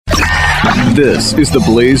This is the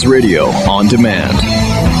Blaze Radio on demand.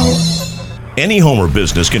 Any home or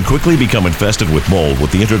business can quickly become infested with mold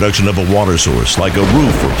with the introduction of a water source like a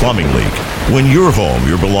roof or plumbing leak. When your home,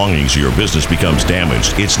 your belongings, or your business becomes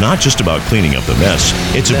damaged, it's not just about cleaning up the mess.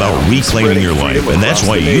 It's about reclaiming your life, and that's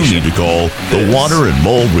why you need to call the Water and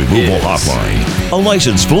Mold Removal Hotline. A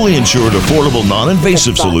licensed, fully insured, affordable,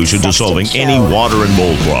 non-invasive solution to solving any water and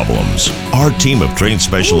mold problems. Our team of trained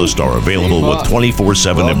specialists are available with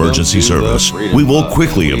 24/7 emergency service. We will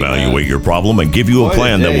quickly evaluate your problem and give you a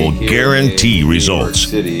plan that will guarantee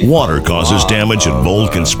results. Water causes damage and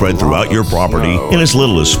mold can spread throughout your property in as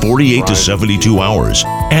little as 48 to 72 hours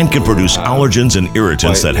and can produce allergens and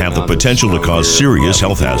irritants that have the potential to cause serious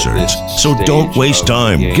health hazards. So don't waste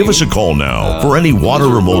time. Give us a call now. For any water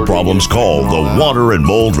or mold problems, call the Water and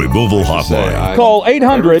Mold Removal Hotline. Call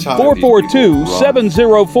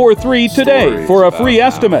 800-442-7043 today for a free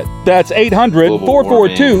estimate. That's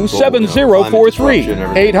 800-442-7043.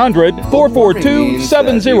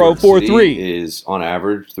 800-442-7043. Is on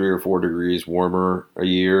average 3 or 4 degrees warmer a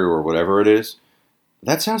year or whatever it is.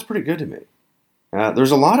 That sounds pretty good to me.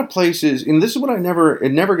 There's a lot of places, and this is what it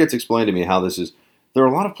never gets explained to me how this is. There are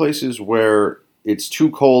a lot of places where it's too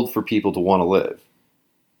cold for people to want to live.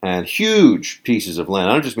 And huge pieces of land.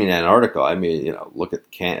 I don't just mean Antarctica. I mean, look at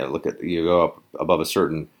you go up above a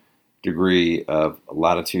certain degree of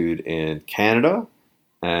latitude in Canada,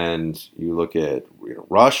 and you look at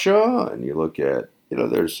Russia, and you look at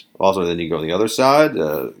there's also, then you go on the other side,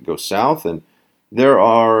 go south, and there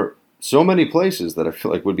are so many places that I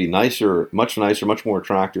feel like would be much more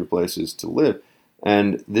attractive places to live.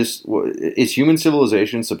 And is human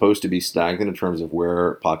civilization supposed to be stagnant in terms of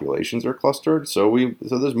where populations are clustered? So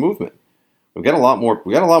there's movement. We got a lot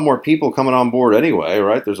more people coming on board anyway,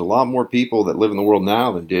 right? There's a lot more people that live in the world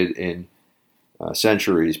now than did in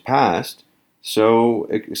centuries past. So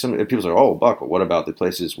some people say, "Oh, Buck, what about the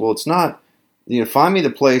places?" Well, it's not. Find me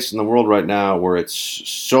the place in the world right now where it's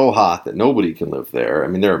so hot that nobody can live there. I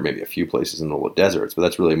mean, there are maybe a few places in the middle of deserts, but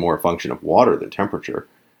that's really more a function of water than temperature.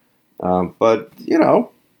 But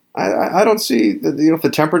I don't see if the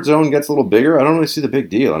temperate zone gets a little bigger, I don't really see the big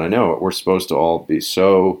deal. And I know we're supposed to all be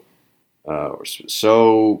so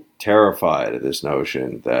terrified of this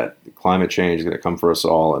notion that climate change is going to come for us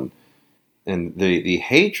all, and the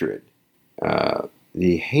hatred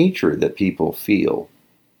that people feel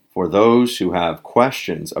for those who have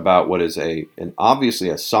questions about what is obviously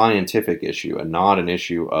a scientific issue and not an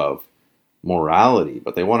issue of morality,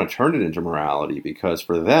 but they want to turn it into morality because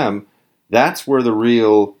for them, that's where the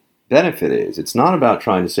real benefit is. It's not about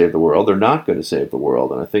trying to save the world. They're not going to save the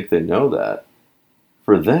world, and I think they know that.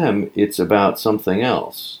 For them, it's about something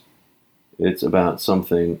else. It's about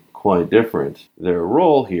something quite different. Their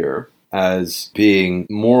role here as being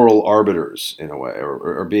moral arbiters, in a way,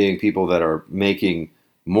 or being people that are making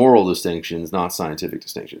moral distinctions, not scientific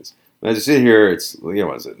distinctions. As I sit here, it's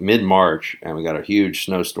mid-March, and we got a huge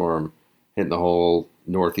snowstorm hitting the whole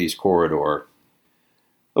northeast corridor.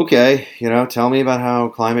 Okay, tell me about how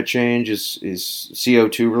climate change is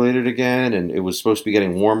CO2 related again, and it was supposed to be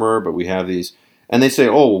getting warmer, but we have these, and they say,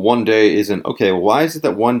 oh, well, one day isn't. Okay, well, why is it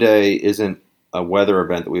that one day isn't a weather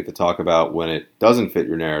event that we have to talk about when it doesn't fit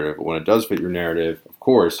your narrative? But when it does fit your narrative, of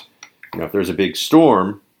course, if there's a big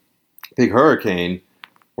storm, big hurricane,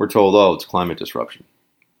 we're told, oh, it's climate disruption.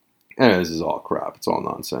 And this is all crap. It's all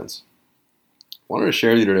nonsense. I wanted to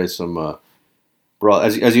share with you today some,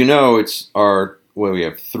 as you know, we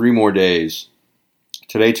have 3 more days.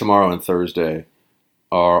 Today, tomorrow, and Thursday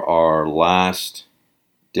are our last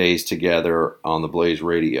days together on the Blaze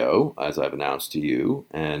Radio, as I've announced to you.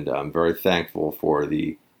 And I'm very thankful for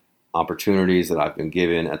the opportunities that I've been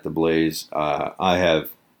given at the Blaze. I have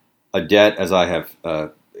a debt, as I have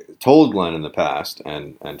told Glenn in the past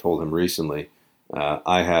and told him recently,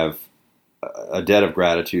 I have a debt of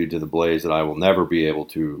gratitude to the Blaze that I will never be able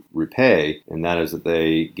to repay, and that is that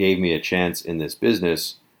they gave me a chance in this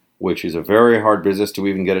business, which is a very hard business to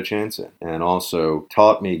even get a chance in, and also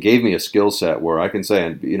gave me a skill set where I can say,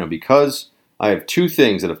 and because I have 2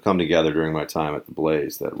 things that have come together during my time at the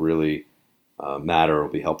Blaze that really matter, will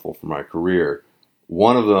be helpful for my career.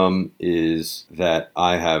 One of them is that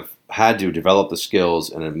I have had to develop the skills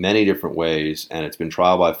in many different ways, and it's been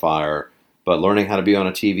trial by fire, but learning how to be on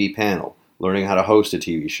a TV panel, learning how to host a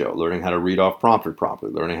TV show, learning how to read off prompter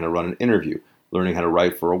properly, learning how to run an interview, learning how to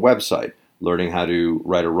write for a website, learning how to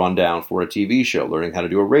write a rundown for a TV show, learning how to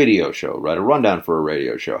do a radio show, write a rundown for a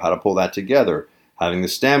radio show, how to pull that together, having the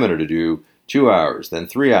stamina to do 2 hours, then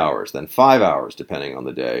 3 hours, then 5 hours, depending on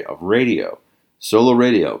the day, of radio, solo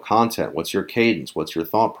radio, content. What's your cadence? What's your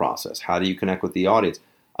thought process? How do you connect with the audience?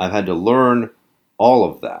 I've had to learn all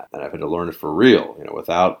of that, and I've had to learn it for real,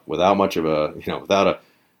 without much of without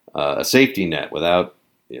a safety net, without,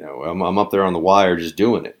 I'm up there on the wire just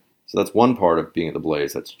doing it. So that's one part of being at the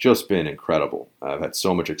Blaze that's just been incredible. I've had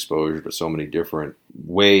so much exposure to so many different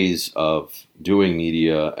ways of doing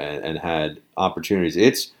media and had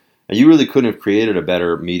opportunities. And you really couldn't have created a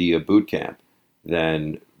better media boot camp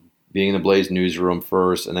than being in the Blaze newsroom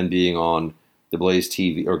first, and then being on the Blaze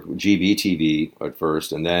TV or GB TV at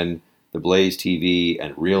first, and then the Blaze TV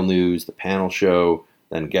and Real News, the panel show,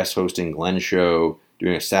 then guest hosting Glenn's show,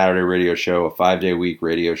 doing a Saturday radio show, a 5-day-a-week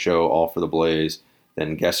radio show, all for the Blaze,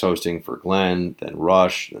 then guest hosting for Glenn, then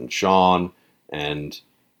Rush, then Sean, and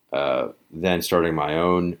then starting my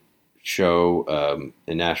own show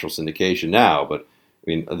in national syndication now. But I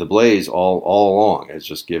mean, the Blaze all along has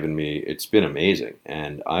just it's been amazing.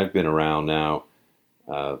 And I've been around now,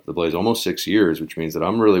 the Blaze, almost 6 years, which means that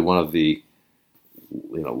I'm really one of the,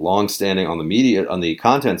 long-standing on the media, on the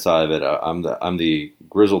content side of it. I'm the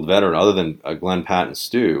grizzled veteran, other than Glenn, Pat, and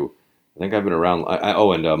Stu. I think I've been around.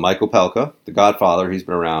 And Michael Pelka, the Godfather, he's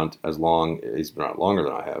been around longer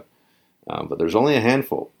than I have. But there's only a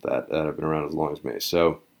handful that have been around as long as me.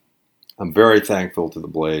 So I'm very thankful to the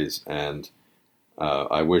Blaze, and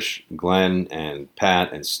I wish Glenn and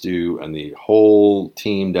Pat and Stu and the whole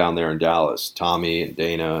team down there in Dallas, Tommy and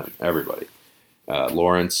Dana, and everybody,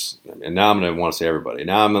 Lawrence, and now I'm going to want to say everybody.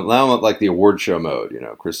 Now I'm at like the award show mode,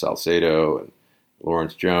 Chris Salcedo and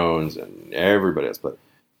Lawrence Jones and everybody else.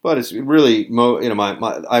 But it's really,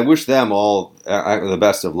 I wish them all the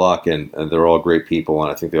best of luck, and they're all great people,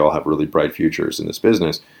 and I think they all have really bright futures in this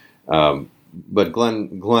business. But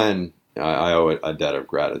Glenn, I owe it a debt of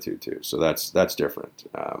gratitude to. So that's different.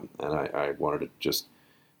 And I wanted to just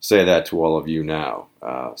say that to all of you now.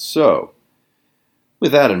 So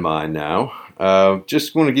with that in mind now,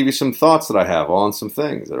 just want to give you some thoughts that I have on some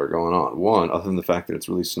things that are going on. One, other than the fact that it's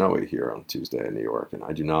really snowy here on Tuesday in New York, and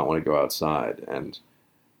I do not want to go outside. And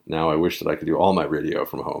now I wish that I could do all my radio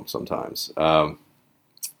from home sometimes. I'm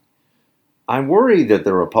worried that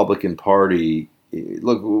the Republican Party,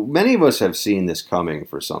 look, many of us have seen this coming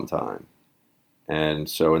for some time. And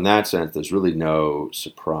so in that sense, there's really no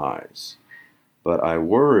surprise. But I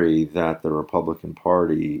worry that the Republican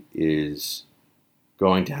Party is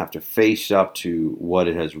going to have to face up to what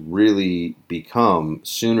it has really become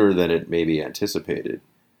sooner than it may be anticipated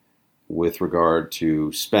with regard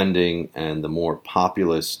to spending and the more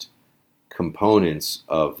populist components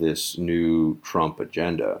of this new Trump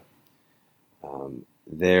agenda.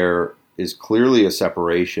 There is clearly a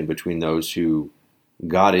separation between those who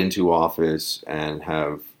got into office and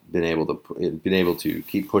have been able to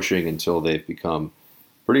keep pushing until they've become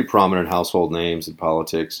pretty prominent household names in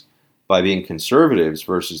politics by being conservatives,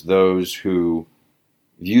 versus those who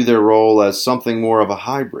view their role as something more of a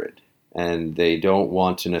hybrid, and they don't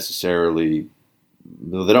want to necessarily.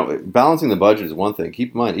 Balancing the budget is one thing.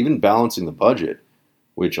 Keep in mind, even balancing the budget,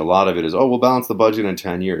 which a lot of it is, we'll balance the budget in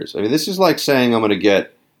 10 years. I mean, this is like saying I'm going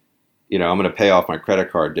to pay off my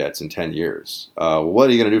credit card debts in 10 years. What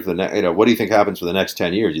are you going to do for the next, what do you think happens for the next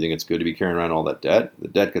 10 years? You think it's good to be carrying around all that debt? The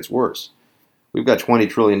debt gets worse. We've got $20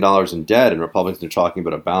 trillion in debt, and Republicans are talking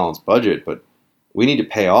about a balanced budget, but we need to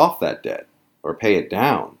pay off that debt or pay it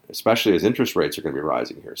down, especially as interest rates are going to be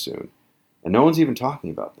rising here soon. And no one's even talking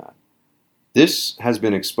about that. This has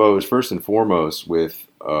been exposed first and foremost with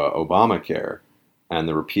Obamacare and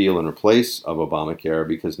the repeal and replace of Obamacare,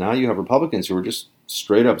 because now you have Republicans who are just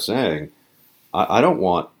straight up saying, I don't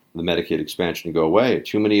want the Medicaid expansion to go away.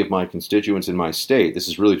 Too many of my constituents in my state, this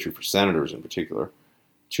is really true for senators in particular,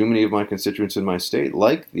 too many of my constituents in my state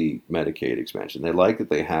like the Medicaid expansion. They like that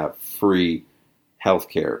they have free health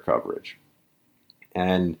care coverage.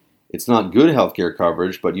 And it's not good health care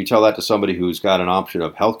coverage, but you tell that to somebody who's got an option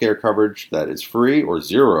of health care coverage that is free or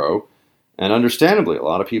zero, and understandably, a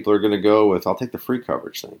lot of people are going to go with, I'll take the free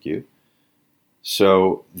coverage, thank you.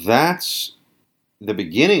 So that's the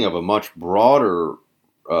beginning of a much broader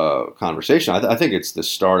conversation. I think it's the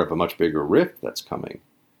start of a much bigger rift that's coming.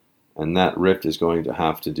 And that rift is going to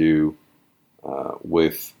have to do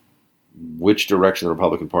with which direction the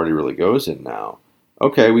Republican Party really goes in now.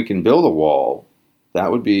 Okay, we can build a wall.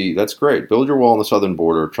 That's great. Build your wall on the southern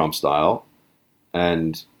border, Trump style,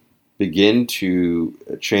 and begin to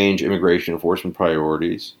change immigration enforcement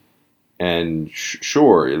priorities. And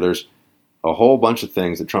sure, there's a whole bunch of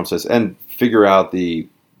things that Trump says, and figure out the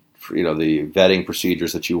vetting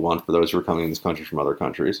procedures that you want for those who are coming in this country from other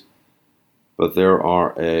countries. But there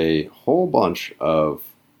are a whole bunch of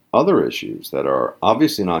other issues that are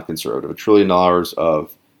obviously not conservative. $1 trillion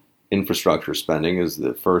of infrastructure spending is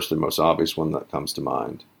the first and most obvious one that comes to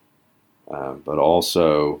mind. But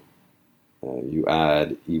also You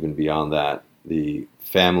add, even beyond that, the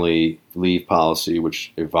family leave policy,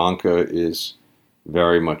 which Ivanka is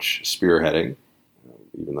very much spearheading,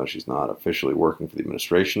 even though she's not officially working for the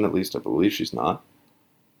administration, at least I believe she's not.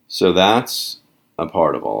 So that's a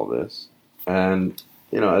part of all of this. And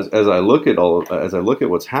as I look at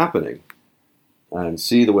what's happening and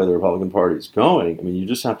see the way the Republican Party is going, I mean, you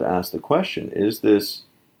just have to ask the question: Is this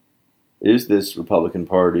Republican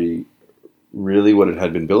Party really what it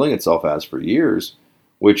had been billing itself as for years,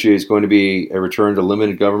 which is going to be a return to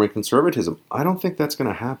limited government conservatism? I don't think that's going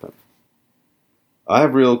to happen. I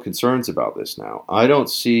have real concerns about this now. I don't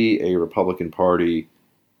see a Republican Party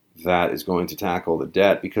that is going to tackle the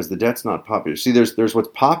debt, because the debt's not popular. See, there's what's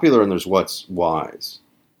popular and there's what's wise.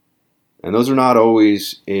 And those are not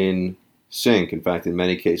always in sync. In fact, in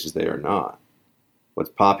many cases, they are not.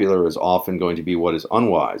 What's popular is often going to be what is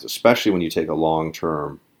unwise, especially when you take a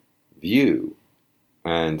long-term view.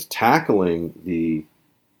 And tackling the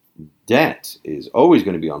debt is always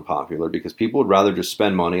going to be unpopular because people would rather just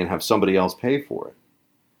spend money and have somebody else pay for it.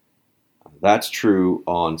 That's true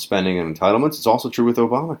on spending and entitlements. It's also true with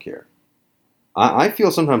Obamacare. I feel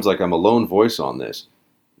sometimes like I'm a lone voice on this.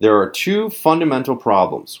 There are two fundamental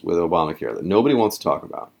problems with Obamacare that nobody wants to talk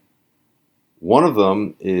about. One of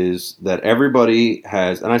them is that everybody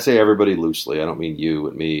has, and I say everybody loosely, I don't mean you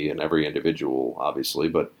and me and every individual, obviously,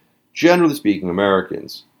 but generally speaking,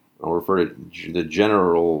 Americans, I'll refer to the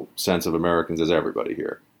general sense of Americans as everybody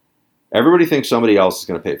here. Everybody thinks somebody else is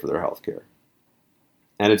going to pay for their health care.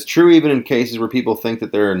 And it's true even in cases where people think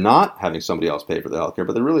that they're not having somebody else pay for their health care,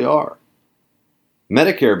 but they really are.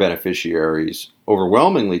 Medicare beneficiaries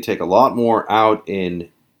overwhelmingly take a lot more out in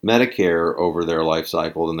Medicare over their life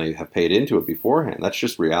cycle than they have paid into it beforehand. That's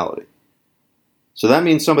just reality. So that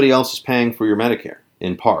means somebody else is paying for your Medicare,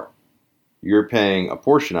 in part. You're paying a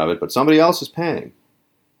portion of it, but somebody else is paying.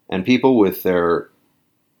 And people with their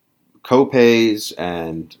co-pays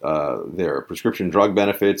and their prescription drug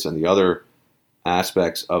benefits and the other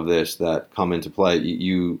aspects of this that come into play,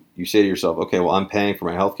 you say to yourself, okay, well, I'm paying for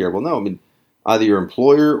my health care. Well, no, I mean, either your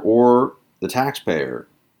employer or the taxpayer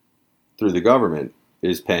through the government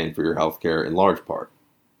is paying for your health care in large part.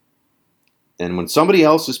 And when somebody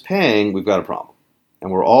else is paying, we've got a problem. And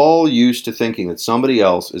we're all used to thinking that somebody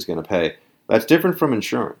else is going to pay. That's different from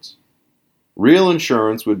insurance. Real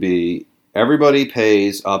insurance would be everybody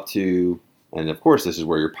pays up to, and of course this is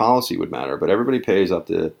where your policy would matter, but everybody pays up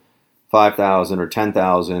to $5,000 or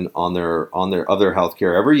 $10,000 on their other health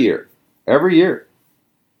care every year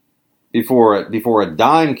before a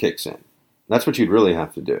dime kicks in. That's what you'd really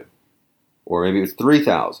have to do. Or maybe it's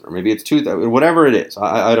 $3,000, or maybe it's $2,000, whatever it is.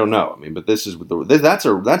 I don't know. I mean, but this is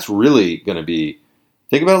that's really going to be.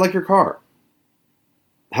 Think about it like your car.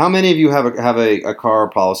 How many of you have a car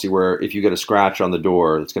policy where if you get a scratch on the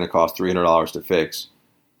door, it's going to cost $300 to fix?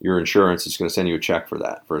 Your insurance is going to send you a check for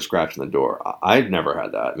that, for a scratch on the door. I've never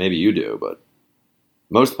had that. Maybe you do, but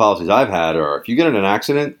most policies I've had are if you get in an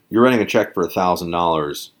accident, you're writing a check for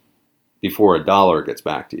 $1,000 before a dollar gets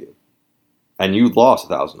back to you, and you lost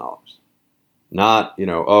 $1,000. Not,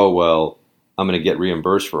 oh, well, I'm going to get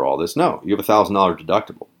reimbursed for all this. No, you have $1,000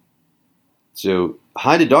 deductible. So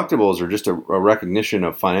high deductibles are just a recognition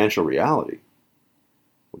of financial reality,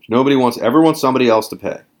 which nobody wants. Everyone wants somebody else to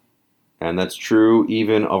pay. And that's true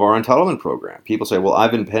even of our entitlement program. People say, well,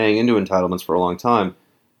 I've been paying into entitlements for a long time.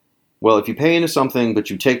 Well, if you pay into something but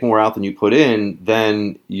you take more out than you put in,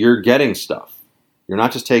 then you're getting stuff. You're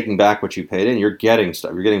not just taking back what you paid in, you're getting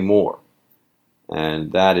stuff. You're getting more.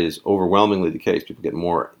 And that is overwhelmingly the case. People get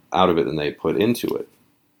more out of it than they put into it.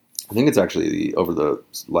 I think it's actually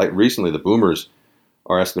recently the boomers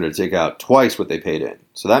are estimated to take out twice what they paid in.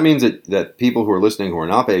 So that means that people who are listening who are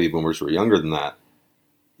not baby boomers, who are younger than that,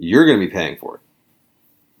 you're going to be paying for it.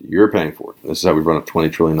 You're paying for it. This is how we run up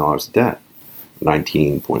 $20 trillion of debt.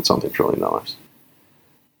 19 point something trillion dollars.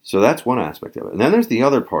 So that's one aspect of it. And then there's the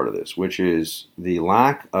other part of this, which is the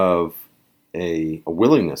lack of a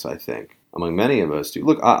willingness, I think, among many of us to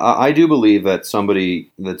look. I do believe that somebody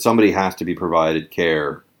has to be provided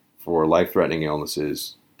care for life-threatening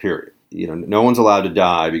illnesses, period. No one's allowed to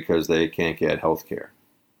die because they can't get health care.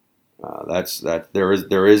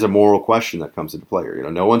 There is a moral question that comes into play here.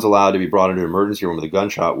 No one's allowed to be brought into an emergency room with a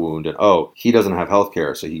gunshot wound and, he doesn't have health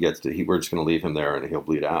care, so we're just going to leave him there and he'll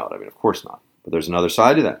bleed out. I mean, of course not. But there's another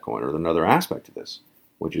side to that coin, or another aspect to this,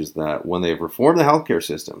 which is that when they've reformed the healthcare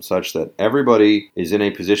system such that everybody is in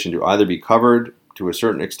a position to either be covered to a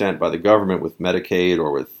certain extent by the government with Medicaid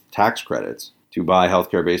or with tax credits to buy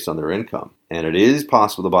healthcare based on their income, and it is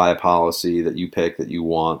possible to buy a policy that you pick, that you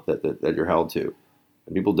want, that you're held to,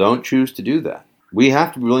 and people don't choose to do that. we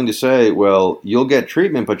have to be willing to say, well, you'll get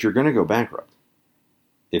treatment, but you're going to go bankrupt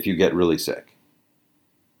if you get really sick.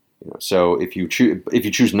 So if you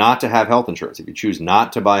choose not to have health insurance, if you choose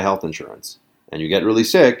not to buy health insurance, and you get really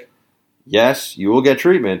sick, yes, you will get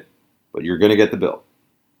treatment, but you're going to get the bill.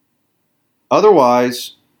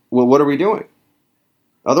 Otherwise, well, what are we doing?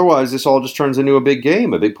 Otherwise, this all just turns into a big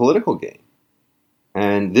game, a big political game.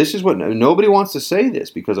 And this is what nobody wants to say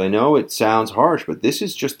this, because I know it sounds harsh, but this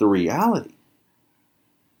is just the reality.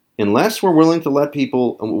 Unless we're willing to let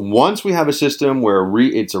people, once we have a system where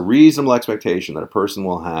it's a reasonable expectation that a person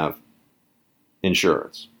will have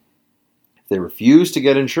insurance, if they refuse to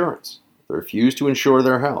get insurance, if they refuse to insure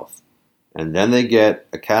their health, and then they get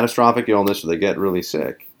a catastrophic illness or they get really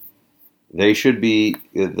sick, they should,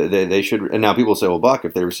 and now people say, well, Buck,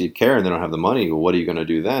 if they receive care and they don't have the money, well, what are you going to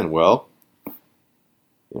do then? Well,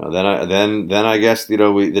 then I guess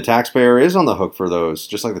the taxpayer is on the hook for those,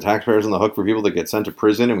 just like the taxpayer is on the hook for people that get sent to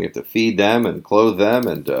prison, and we have to feed them and clothe them,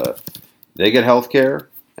 and they get health care.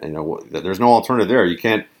 And, there's no alternative there. You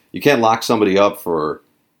can't lock somebody up for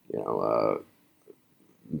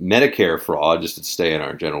Medicare fraud, just to stay in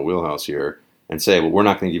our general wheelhouse here, and say, well, we're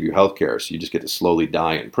not going to give you health care, so you just get to slowly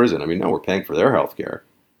die in prison. I mean, no, we're paying for their health care.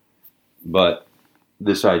 But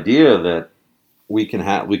this idea that we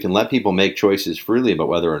can let people make choices freely about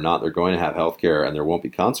whether or not they're going to have health care and there won't be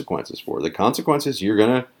consequences for it. The consequences, your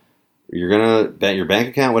bank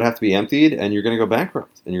account would have to be emptied and you're going to go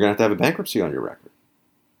bankrupt, and you're going to have a bankruptcy on your record.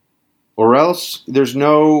 Or else there's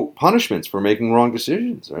no punishments for making wrong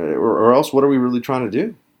decisions. Or else what are we really trying to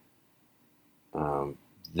do?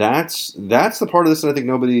 That's the part of this that I think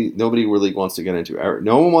nobody really wants to get into.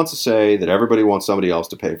 No one wants to say that everybody wants somebody else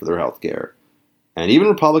to pay for their health care. And even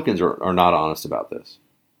Republicans are not honest about this.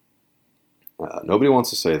 Nobody wants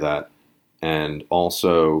to say that. And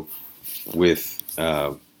also with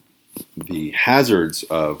the hazards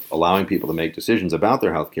of allowing people to make decisions about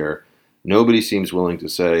their health care, nobody seems willing to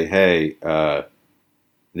say, hey,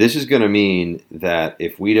 this is going to mean that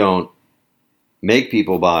if we don't make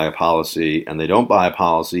people buy a policy, and they don't buy a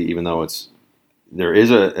policy, even though there is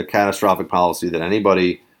a catastrophic policy that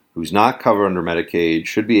anybody who's not covered under Medicaid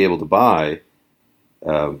should be able to buy,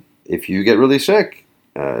 if you get really sick,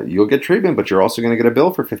 you'll get treatment, but you're also going to get a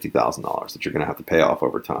bill for $50,000 that you're going to have to pay off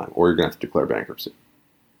over time, or you're going to have to declare bankruptcy.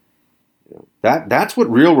 That's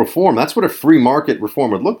what real reform, that's what a free market reform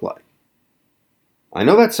would look like. I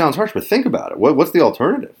know that sounds harsh, but think about it. What's the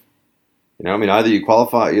alternative? Either you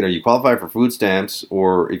qualify for food stamps,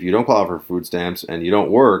 or if you don't qualify for food stamps and you don't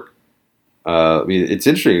work, it's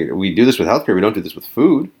interesting. We do this with healthcare. We don't do this with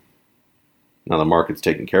food. Now the market's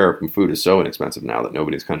taken care of, and food is so inexpensive now that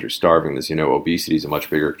nobody's country's starving. As you know, obesity is a much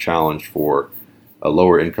bigger challenge for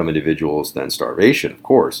lower income individuals than starvation, of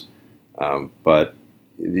course. But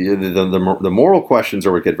the moral questions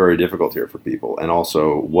are what get very difficult here for people, and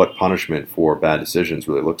also what punishment for bad decisions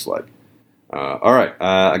really looks like. All right,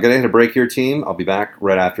 I got to hit a break here, team. I'll be back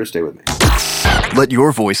right after. Stay with me. Let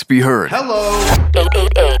your voice be heard. Hello.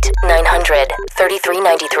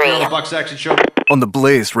 888-900-3393. On the Buck Sexton Show. On the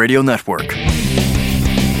Blaze Radio Network.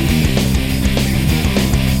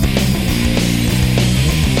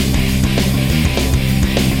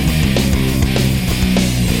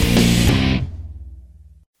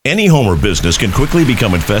 Any home or business can quickly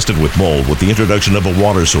become infested with mold with the introduction of a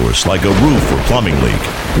water source, like a roof or plumbing leak.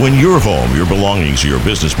 When your home, your belongings, or your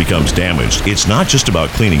business becomes damaged, it's not just about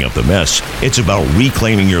cleaning up the mess, it's about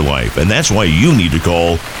reclaiming your life, and that's why you need to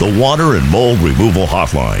call the Water and Mold Removal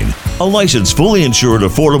Hotline. A licensed, fully insured,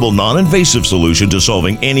 affordable, non-invasive solution to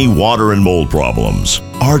solving any water and mold problems.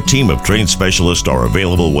 Our team of trained specialists are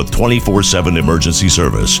available with 24/7 emergency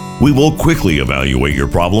service. We will quickly evaluate your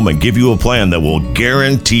problem and give you a plan that will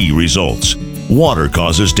guarantee results. Water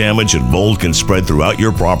causes damage, and mold can spread throughout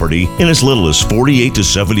your property in as little as 48 to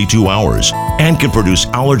 72 hours and can produce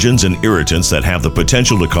allergens and irritants that have the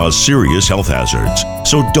potential to cause serious health hazards.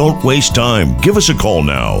 So don't waste time. Give us a call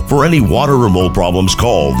now. For any water or mold problems,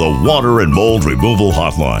 call the Water and Mold Removal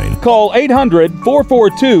Hotline. Call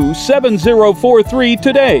 800-442-7043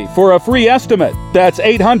 today for a free estimate. That's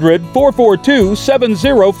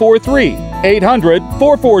 800-442-7043.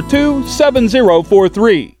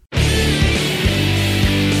 800-442-7043.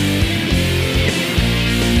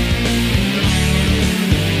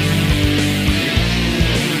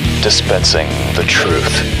 Dispensing the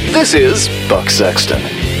truth. This is Buck Sexton.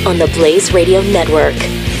 On the Blaze Radio Network.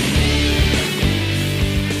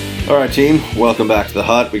 All right, team. Welcome back to the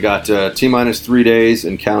Hut. We got T-minus 3 days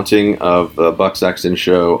and counting of the Buck Sexton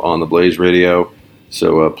Show on the Blaze Radio.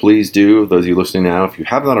 So please do, those of you listening now, if you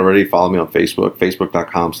have not already, follow me on Facebook.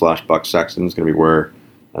 Facebook.com/Buck Sexton is going to be where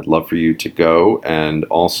I'd love for you to go. And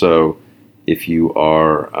also, if you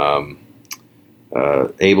are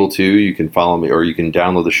able to, you can follow me, or you can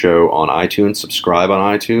download the show on iTunes, subscribe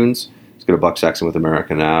on iTunes. Just go to Buck Sexton with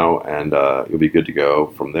America Now, and you'll be good to go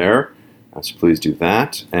from there. So please do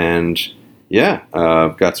that. And yeah,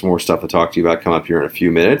 I've got some more stuff to talk to you about coming up here in a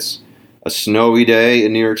few minutes. A snowy day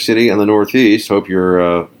in New York City and the Northeast. Hope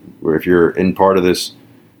you're, if you're in part of this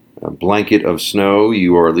blanket of snow,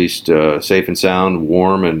 you are at least safe and sound,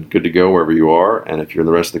 warm, and good to go wherever you are. And if you're in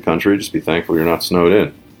the rest of the country, just be thankful you're not snowed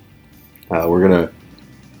in. We're going to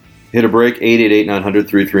hit a break,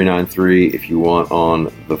 888-900-3393 if you want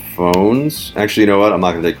on the phones. Actually, you know what? I'm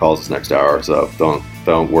not going to take calls this next hour, so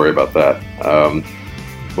don't worry about that.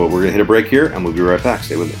 But we're going to hit a break here, and we'll be right back.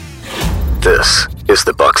 Stay with me. This is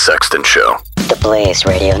the Buck Sexton Show. The Blaze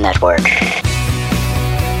Radio Network.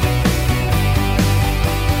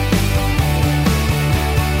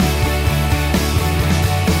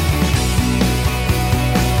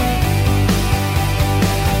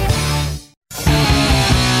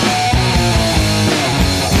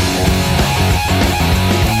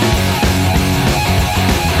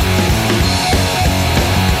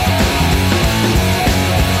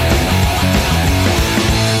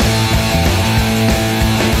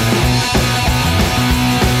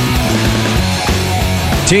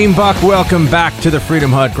 Team Buck, welcome back to the Freedom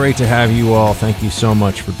Hut. Great to have you all. Thank you so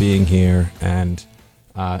much for being here. And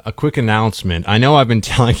a quick announcement. I know I've been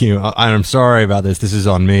telling you, and I'm sorry about this. This is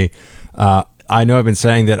on me. I know I've been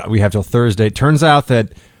saying that we have till Thursday. Turns out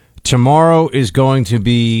that tomorrow is going to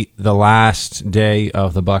be the last day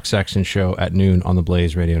of the Buck Sexton Show at noon on the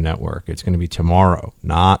Blaze Radio Network. It's going to be tomorrow,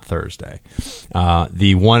 not Thursday.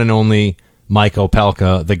 The one and only Mike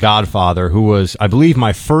Opelka, the Godfather, who was, I believe,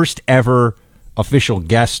 my first ever official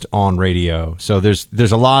guest on radio. So there's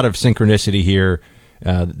a lot of synchronicity here.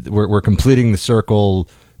 We're completing the circle.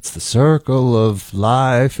 It's the circle of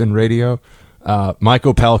life and radio. Mike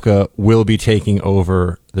Opelka will be taking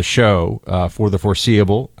over the show for the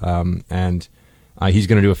foreseeable, and he's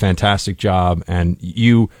going to do a fantastic job. And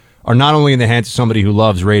you are not only in the hands of somebody who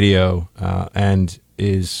loves radio and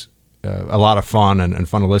is a lot of fun and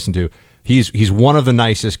fun to listen to. He's one of the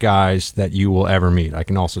nicest guys that you will ever meet. I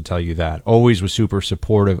can also tell you that. Always was super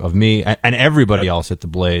supportive of me and everybody else at the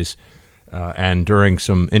Blaze. And during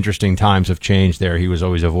some interesting times of change there, he was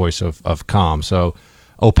always a voice of calm. So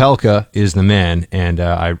Opelka is the man, and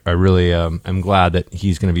I really am glad that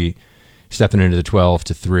he's going to be stepping into the 12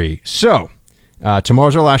 to 3. So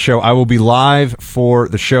tomorrow's our last show. I will be live for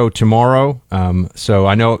the show tomorrow. So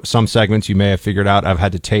I know some segments you may have figured out I've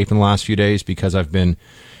had to tape in the last few days because I've been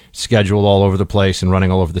scheduled all over the place and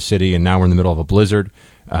running all over the city, and now we're in the middle of a blizzard.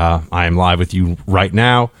 I am live with you right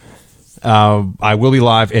now. I will be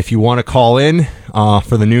live. If you want to call in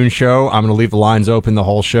for the noon show, I'm going to leave the lines open the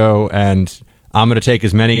whole show, and I'm going to take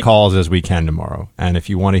as many calls as we can tomorrow. And if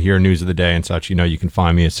you want to hear news of the day and such, you know you can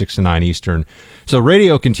find me at 6 to 9 Eastern. So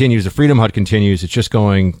radio continues. The Freedom Hut continues. It's just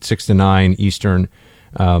going 6 to 9 Eastern,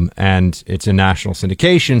 and it's in national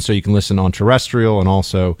syndication, so you can listen on terrestrial and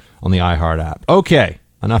also on the iHeart app. Okay.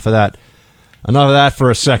 Enough of that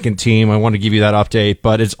for a second, team. I want to give you that update,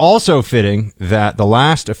 but it's also fitting that the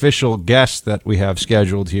last official guest that we have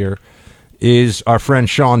scheduled here is our friend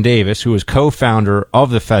Sean Davis, who is co-founder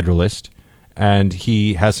of The Federalist, and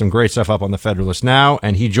he has some great stuff up on The Federalist now,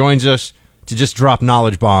 and he joins us to just drop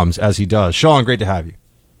knowledge bombs as he does. Sean, great to have you.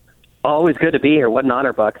 Always good to be here. What an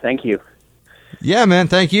honor, Buck. Thank you. Yeah, man,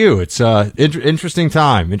 thank you. It's interesting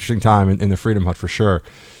time in the Freedom Hut for sure.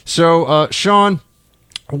 So, Sean,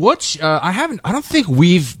 I don't think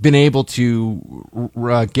we've been able to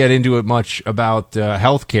get into it much about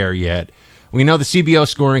healthcare yet. We know the CBO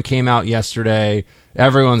scoring came out yesterday.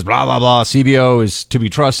 Everyone's blah, blah, blah. CBO is to be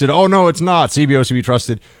trusted. Oh, no, it's not. CBO is to be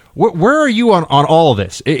trusted. Where are you on all of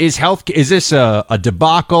this? Is this a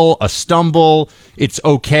debacle, a stumble? It's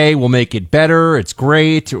okay. We'll make it better. It's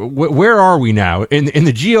great. Where are we now? In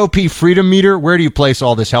the GOP freedom meter, where do you place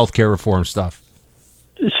all this healthcare reform stuff?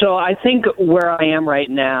 So I think where I am right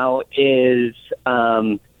now is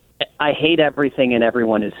I hate everything and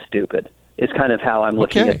everyone is stupid is kind of how I'm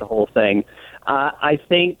looking at the whole thing. I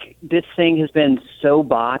think this thing has been so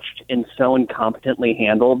botched and so incompetently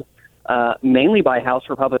handled, mainly by House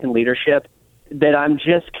Republican leadership, that I'm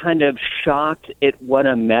just kind of shocked at what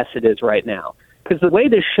a mess it is right now. Because the way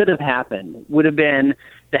this should have happened would have been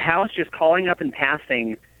the House just calling up and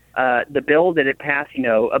passing the bill that it passed,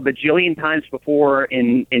 a bajillion times before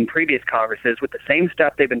in previous Congresses with the same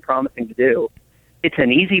stuff they've been promising to do. It's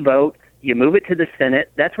an easy vote. You move it to the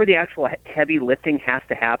Senate. That's where the actual heavy lifting has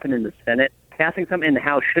to happen in the Senate. Passing something in the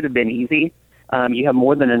House should have been easy. You have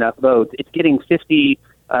more than enough votes. It's getting 50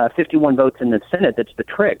 51 votes in the Senate that's the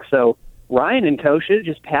trick. So Ryan and co should have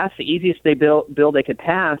just passed the easiest bill they could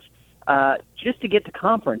pass just to get to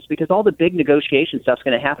conference, because all the big negotiation stuff's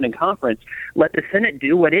going to happen in conference. Let the Senate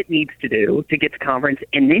do what it needs to do to get to conference,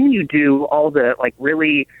 and then you do all the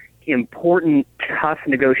really important, tough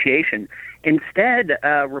negotiation. Instead,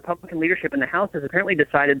 Republican leadership in the House has apparently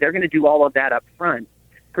decided they're going to do all of that up front,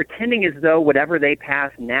 pretending as though whatever they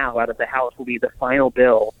pass now out of the House will be the final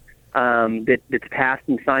bill that's passed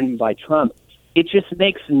and signed by Trump. It just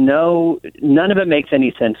makes none of it makes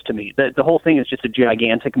any sense to me. The whole thing is just a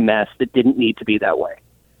gigantic mess that didn't need to be that way.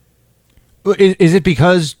 Is it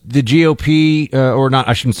because the GOP, or not,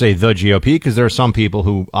 I shouldn't say the GOP, because there are some people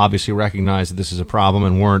who obviously recognize that this is a problem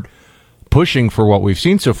and weren't pushing for what we've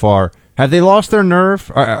seen so far. Have they lost their nerve?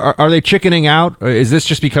 Are they chickening out? Is this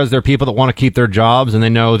just because they're people that want to keep their jobs and they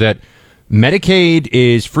know that Medicaid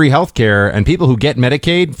is free health care, and people who get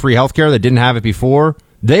Medicaid, free health care that didn't have it before,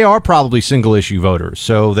 they are probably single issue voters.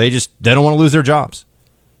 So they don't want to lose their jobs.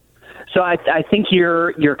 So I think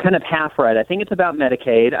you're kind of half right. I think it's about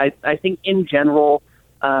Medicaid. I think in general,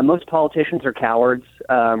 most politicians are cowards,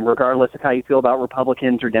 regardless of how you feel about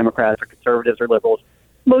Republicans or Democrats or conservatives or liberals.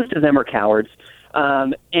 Most of them are cowards.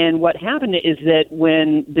 And what happened is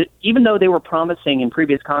that even though they were promising in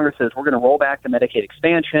previous Congresses, we're going to roll back the Medicaid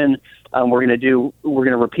expansion, we're going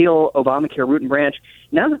to repeal Obamacare root and branch.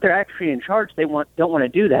 Now that they're actually in charge, they don't want to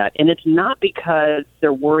do that, and it's not because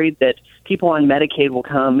they're worried that people on Medicaid will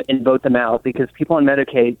come and vote them out, because people on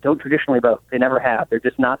Medicaid don't traditionally vote. They never have. They're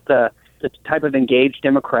just not the type of engaged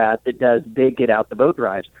Democrat that does big get out the vote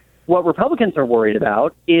drives. What Republicans are worried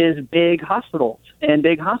about is big hospitals and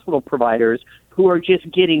big hospital providers who are just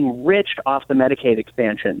getting rich off the Medicaid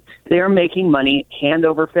expansion. They are making money hand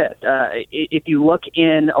over fist. If you look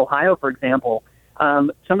in Ohio, for example,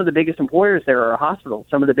 some of the biggest employers there are hospitals.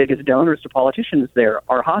 Some of the biggest donors to politicians there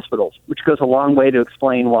are hospitals, which goes a long way to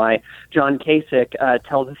explain why John Kasich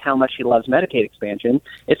tells us how much he loves Medicaid expansion.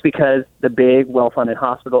 It's because the big, well-funded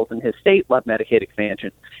hospitals in his state love Medicaid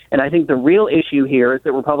expansion. And I think the real issue here is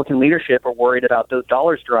that Republican leadership are worried about those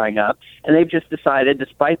dollars drying up, and they've just decided,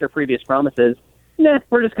 despite their previous promises,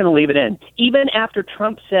 we're just going to leave it in. Even after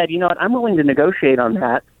Trump said, you know what, I'm willing to negotiate on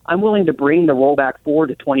that. I'm willing to bring the rollback forward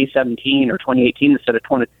to 2017 or 2018 instead of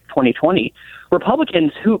 2020.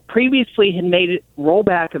 Republicans who previously had made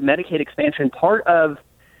rollback of Medicaid expansion part of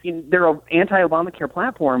their anti-Obamacare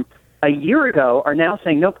platform a year ago are now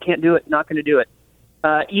saying, nope, can't do it, not going to do it.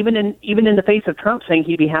 Even in the face of Trump saying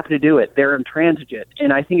he'd be happy to do it, they're intransigent.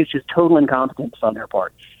 And I think it's just total incompetence on their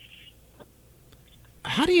part.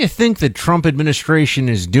 How do you think the Trump administration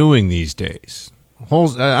is doing these days?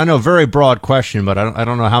 I know, very broad question, but I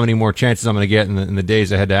don't know how many more chances I'm going to get in the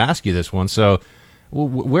days ahead to ask you this one. So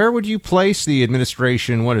where would you place the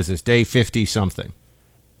administration? What is this, day 50-something?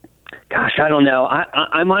 Gosh, I don't know.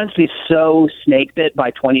 I'm honestly so snake bit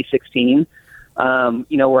by 2016, where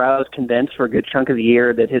I was convinced for a good chunk of the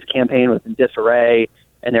year that his campaign was in disarray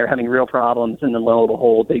and they're having real problems, and then lo and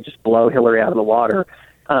behold, they just blow Hillary out of the water.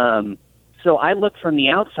 So I look from the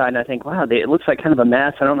outside and I think, wow, it looks like kind of a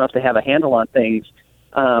mess. I don't know if they have a handle on things.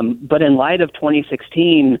 But in light of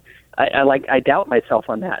 2016, I doubt myself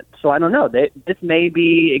on that. So I don't know. This may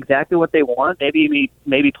be exactly what they want.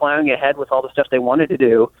 Maybe plowing ahead with all the stuff they wanted to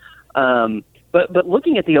do. But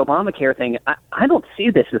looking at the Obamacare thing, I don't see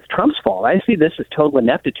this as Trump's fault. I see this as total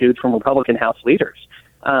ineptitude from Republican House leaders.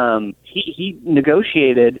 He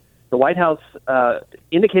negotiated. The White House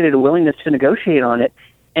indicated a willingness to negotiate on it.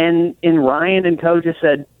 And Ryan and co. just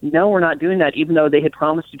said, no, we're not doing that, even though they had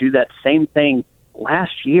promised to do that same thing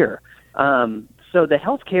last year. So the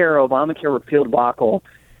healthcare Obamacare repeal debacle,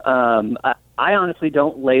 I honestly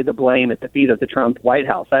don't lay the blame at the feet of the Trump White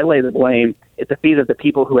House. I lay the blame at the feet of the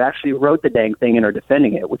people who actually wrote the dang thing and are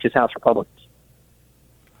defending it, which is House Republicans.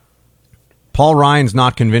 Paul Ryan's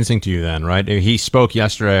not convincing to you then, right? He spoke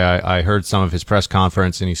yesterday. I heard some of his press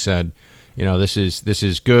conference, and he said, this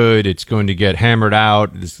is good. It's going to get hammered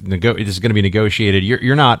out. This is going to be negotiated.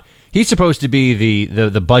 You're not. He's supposed to be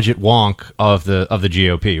the budget wonk of the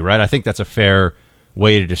GOP, right? I think that's a fair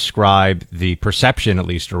way to describe the perception, at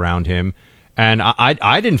least around him. And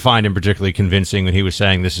I didn't find him particularly convincing when he was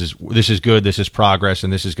saying this is good, this is progress,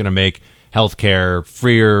 and this is going to make healthcare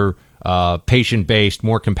freer, patient based,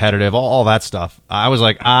 more competitive, all that stuff. I was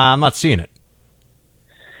like, I'm not seeing it.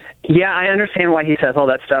 Yeah, I understand why he says all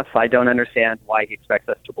that stuff. I don't understand why he expects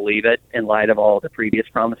us to believe it in light of all the previous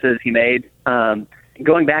promises he made.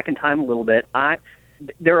 Going back in time a little bit,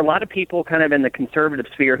 there are a lot of people kind of in the conservative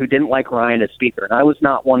sphere who didn't like Ryan as Speaker, and I was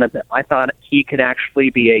not one of them. I thought he could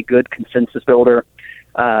actually be a good consensus builder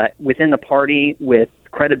within the party with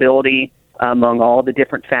credibility among all the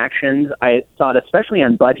different factions. I thought, especially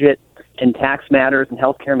on budget and tax matters and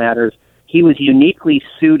healthcare matters, he was uniquely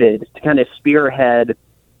suited to kind of spearhead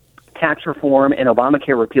tax reform and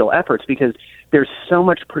Obamacare repeal efforts, because there's so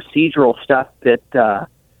much procedural stuff that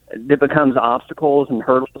becomes obstacles and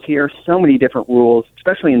hurdles here, so many different rules,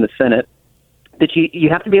 especially in the Senate, that you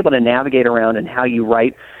have to be able to navigate around in how you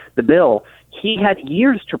write the bill. He had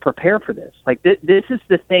years to prepare for this. Like, this is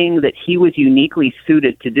the thing that he was uniquely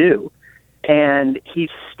suited to do. And he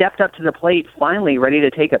stepped up to the plate, finally ready to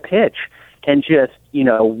take a pitch, and just,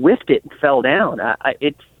 whiffed it and fell down.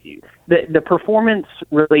 The performance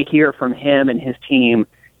really here from him and his team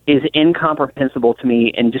is incomprehensible to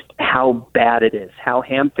me, and just how bad it is, how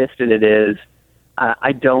ham-fisted it is.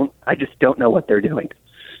 I just don't know what they're doing.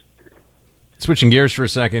 Switching gears for a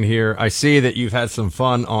second here, I see that you've had some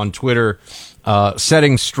fun on Twitter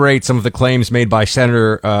setting straight some of the claims made by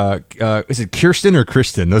Senator, is it Kirsten or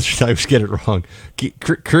Kristen? I always get it wrong.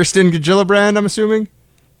 Kirsten Gillibrand, I'm assuming?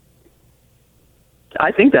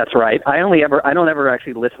 I think that's right. I don't ever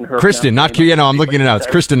actually listen to her. Kristen, not Kirsten. I'm looking it out. It's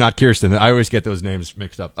Kristen, not Kirsten. I always get those names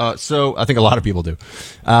mixed up. So I think a lot of people do.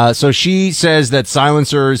 So she says that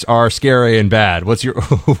silencers are scary and bad. What's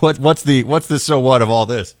the so what of all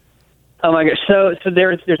this? Oh my gosh! So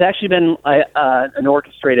there's actually been an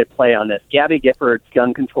orchestrated play on this. Gabby Gifford's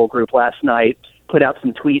gun control group last night put out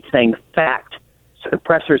some tweets saying, "Fact: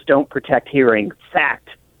 suppressors don't protect hearing. Fact: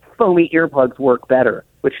 foamy earplugs work better,"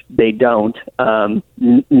 which they don't.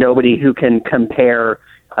 Nobody who can compare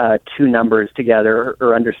two numbers together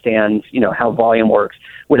or understands, how volume works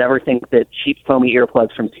would ever think that cheap foamy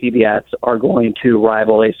earplugs from CVS are going to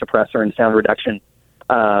rival a suppressor in sound reduction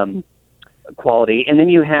quality. And then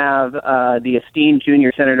you have the esteemed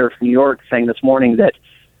junior senator from New York saying this morning that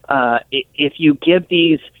if you give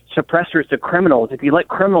these suppressors to criminals, if you let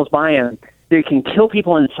criminals buy them, they can kill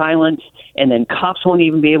people in silence, and then cops won't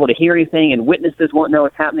even be able to hear anything, and witnesses won't know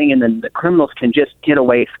what's happening, and then the criminals can just get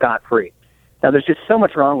away scot-free. Now, there's just so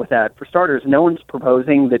much wrong with that. For starters, no one's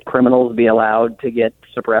proposing that criminals be allowed to get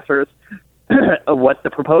suppressors. What the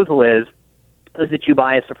proposal is that you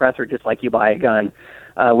buy a suppressor just like you buy a gun,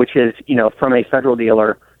 which is, from a federal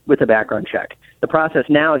dealer with a background check. The process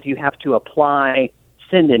now is you have to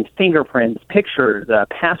send in fingerprints, pictures,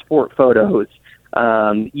 passport photos.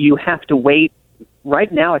 You have to wait.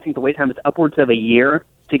 Right now, I think the wait time is upwards of a year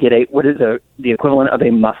to get the equivalent of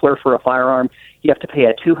a muffler for a firearm. You have to pay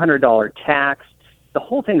a $200 tax. The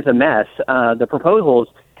whole thing's a mess. The proposal is,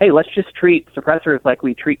 hey, let's just treat suppressors like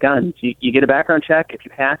we treat guns. You get a background check. If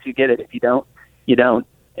you pass, you get it. If you don't, you don't.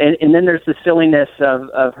 And then there's the silliness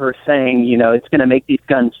of her saying, it's going to make these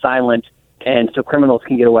guns silent and so criminals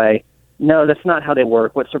can get away. No, that's not how they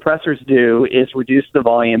work. What suppressors do is reduce the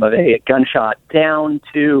volume of a gunshot down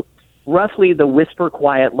to roughly the whisper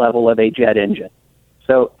quiet level of a jet engine.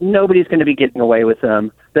 So nobody's going to be getting away with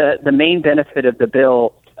them. The main benefit of the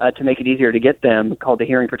bill to make it easier to get them, called the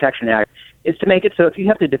Hearing Protection Act, is to make it so if you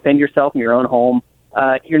have to defend yourself in your own home,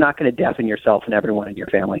 you're not going to deafen yourself and everyone in your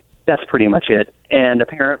family. That's pretty much it. And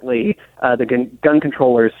apparently the gun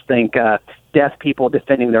controllers think deaf people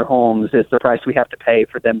defending their homes is the price we have to pay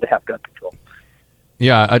for them to have gun control.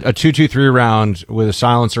 Yeah, a .223 round with a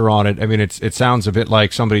silencer on it. I mean, it sounds a bit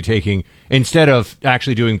like somebody taking, instead of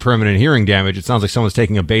actually doing permanent hearing damage, it sounds like someone's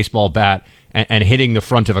taking a baseball bat and hitting the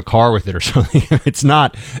front of a car with it or something. It's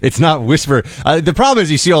not whisper. The problem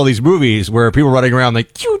is you see all these movies where people are running around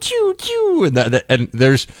like choo choo choo, and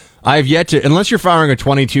there's, I've yet to, unless you're firing a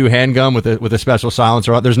 .22 handgun with a special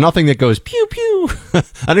silencer, there's nothing that goes pew pew.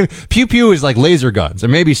 Pew pew is like laser guns,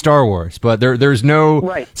 and maybe Star Wars, but there's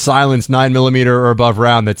no silenced 9mm or above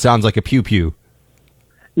round that sounds like a pew pew.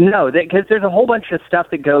 No, because there's a whole bunch of stuff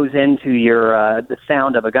that goes into your the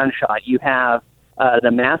sound of a gunshot. You have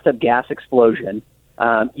the massive gas explosion.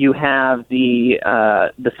 You have the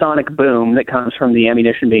sonic boom that comes from the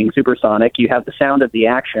ammunition being supersonic. You have the sound of the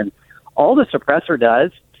action. All the suppressor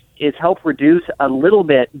does is help reduce a little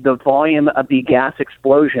bit the volume of the gas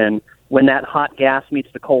explosion when that hot gas meets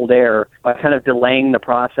the cold air by kind of delaying the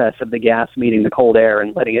process of the gas meeting the cold air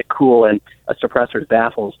and letting it cool in a suppressor's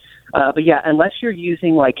baffles. But yeah, unless you're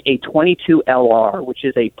using like a .22 LR, which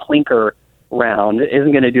is a plinker round, it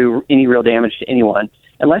isn't going to do any real damage to anyone.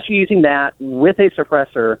 Unless you're using that with a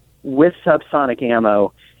suppressor with subsonic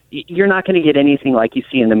ammo, you're not going to get anything like you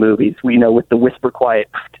see in the movies, with the whisper quiet.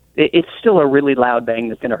 It's still a really loud bang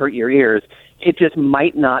that's going to hurt your ears. It just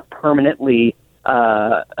might not permanently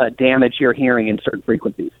damage your hearing in certain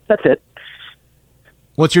frequencies. That's it.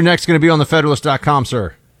 What's your next going to be on thefederalist.com,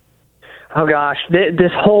 sir? Oh, gosh.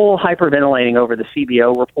 This whole hyperventilating over the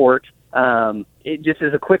CBO report It just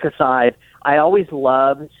as a quick aside, I always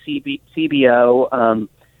love CBO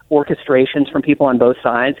orchestrations from people on both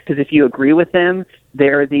sides, because if you agree with them,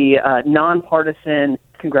 they're the nonpartisan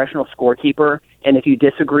congressional scorekeeper, and if you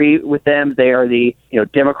disagree with them, they are the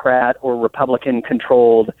Democrat or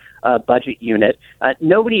Republican-controlled budget unit.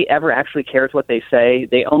 Nobody ever actually cares what they say.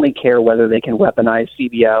 They only care whether they can weaponize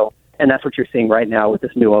CBO, and that's what you're seeing right now with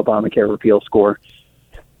this new Obamacare repeal score.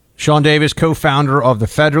 Sean Davis, co-founder of The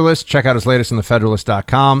Federalist. Check out his latest on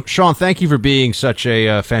thefederalist.com. Sean, thank you for being such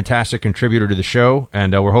a fantastic contributor to the show,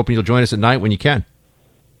 and we're hoping you'll join us at night when you can.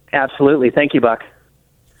 Absolutely. Thank you, Buck.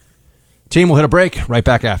 Team, we'll hit a break right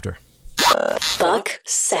back after. Buck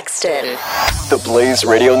Sexton. The Blaze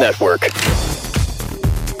Radio Network.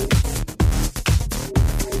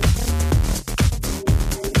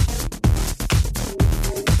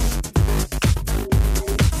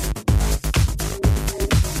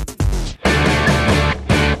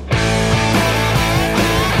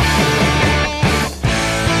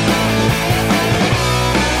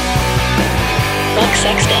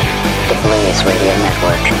 Sexton. The Blaze Radio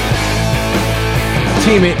Network.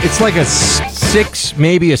 Team, it's like a 6,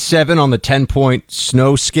 maybe a 7 on the 10-point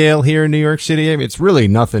snow scale here in New York City. I mean, it's really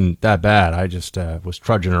nothing that bad. I just was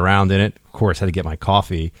trudging around in it. Of course, had to get my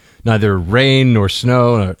coffee. Neither rain nor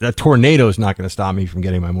snow. A tornado is not going to stop me from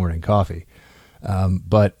getting my morning coffee.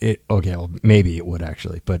 But maybe it would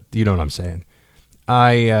actually. But you know what I'm saying.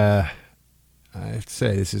 I have to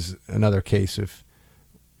say this is another case of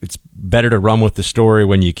it's better to run with the story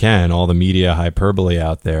when you can. All the media hyperbole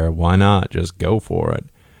out there. Why not just go for it?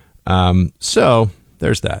 So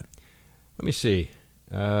there's that. Let me see.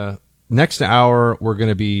 Next hour, we're going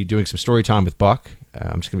to be doing some story time with Buck.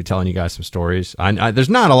 I'm just going to be telling you guys some stories. There's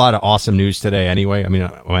not a lot of awesome news today anyway. I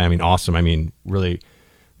mean awesome. I mean really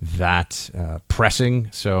that pressing.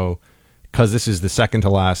 So because this is the second to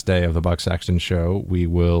last day of the Buck Sexton show, we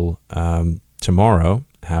will tomorrow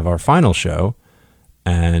have our final show.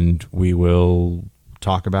 And we will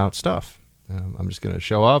talk about stuff. I'm just going to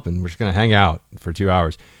show up and we're just going to hang out for 2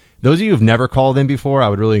 hours. Those of you who've never called in before, I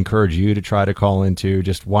would really encourage you to try to call in too.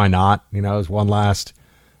 Just why not? As one last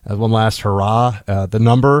hurrah. The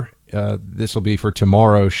number, this will be for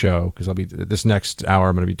tomorrow's show because this next hour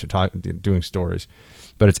I'm going to be doing stories.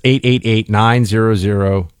 But it's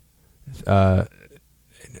 888-900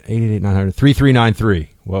 888-900-3393.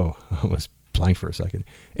 Whoa, I was blank for a second.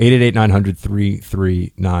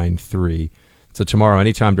 888-900-3393. So tomorrow,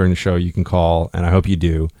 anytime during the show, you can call, and I hope you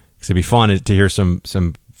do, because it'd be fun to hear some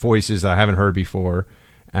voices that I haven't heard before,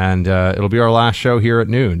 and it'll be our last show here at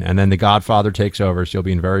noon, and then The Godfather takes over, so you'll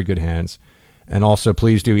be in very good hands. And also,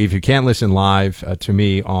 please do, if you can't listen live to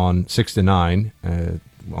me on 6 to 9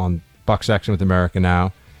 on Buck Sexton with America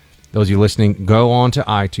Now, those of you listening, go on to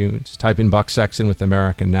iTunes, type in Buck Sexton with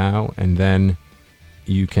America Now, and then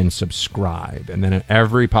you can subscribe, and then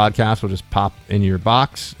every podcast will just pop up in your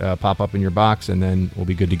box, and then we'll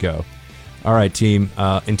be good to go. All right, team.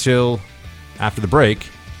 Until after the break,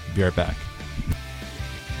 be right back.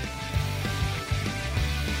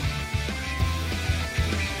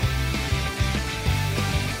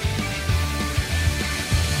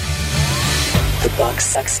 The Buck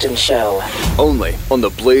Sexton Show. Only on the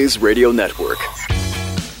Blaze Radio Network.